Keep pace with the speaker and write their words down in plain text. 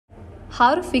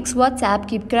How to fix WhatsApp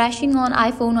keep crashing on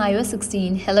iPhone iOS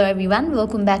 16. Hello everyone,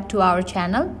 welcome back to our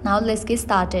channel. Now let's get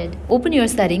started. Open your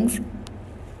settings.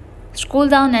 Scroll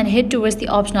down and head towards the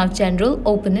option of General.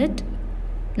 Open it.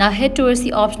 Now head towards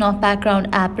the option of Background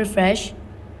App Refresh.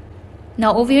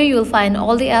 Now over here you will find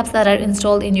all the apps that are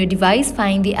installed in your device.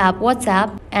 Find the app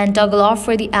WhatsApp and toggle off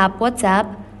for the app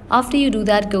WhatsApp. After you do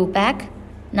that, go back.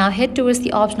 Now head towards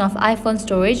the option of iPhone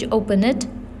storage. Open it.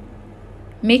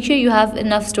 Make sure you have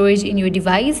enough storage in your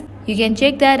device. You can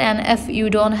check that, and if you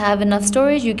don't have enough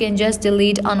storage, you can just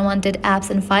delete unwanted apps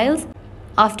and files.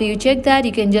 After you check that,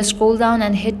 you can just scroll down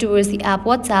and head towards the app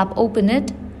WhatsApp. Open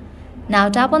it. Now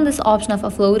tap on this option of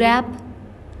Upload app.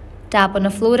 Tap on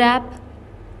Upload app.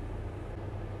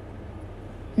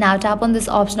 Now tap on this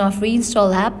option of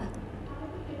Reinstall app.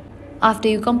 After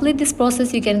you complete this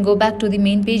process, you can go back to the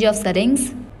main page of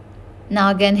settings. Now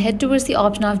again head towards the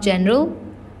option of General.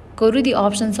 Go to the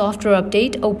option Software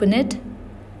Update. Open it.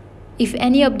 If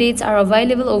any updates are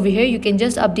available over here, you can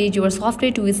just update your software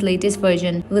to its latest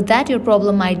version. With that, your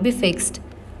problem might be fixed.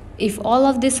 If all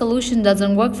of this solution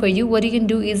doesn't work for you, what you can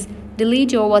do is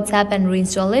delete your WhatsApp and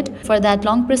reinstall it. For that,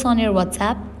 long press on your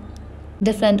WhatsApp.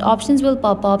 Different options will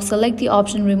pop up. Select the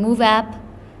option Remove App.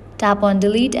 Tap on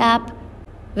Delete App.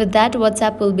 With that,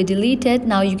 WhatsApp will be deleted.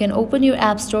 Now you can open your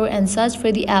App Store and search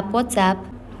for the app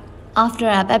WhatsApp. After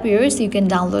app appears, you can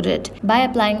download it. By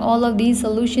applying all of these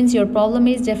solutions, your problem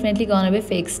is definitely gonna be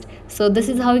fixed. So this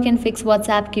is how you can fix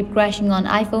WhatsApp keep crashing on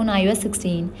iPhone iOS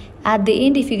 16. At the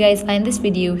end, if you guys find this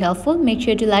video helpful, make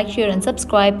sure to like, share and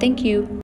subscribe. Thank you.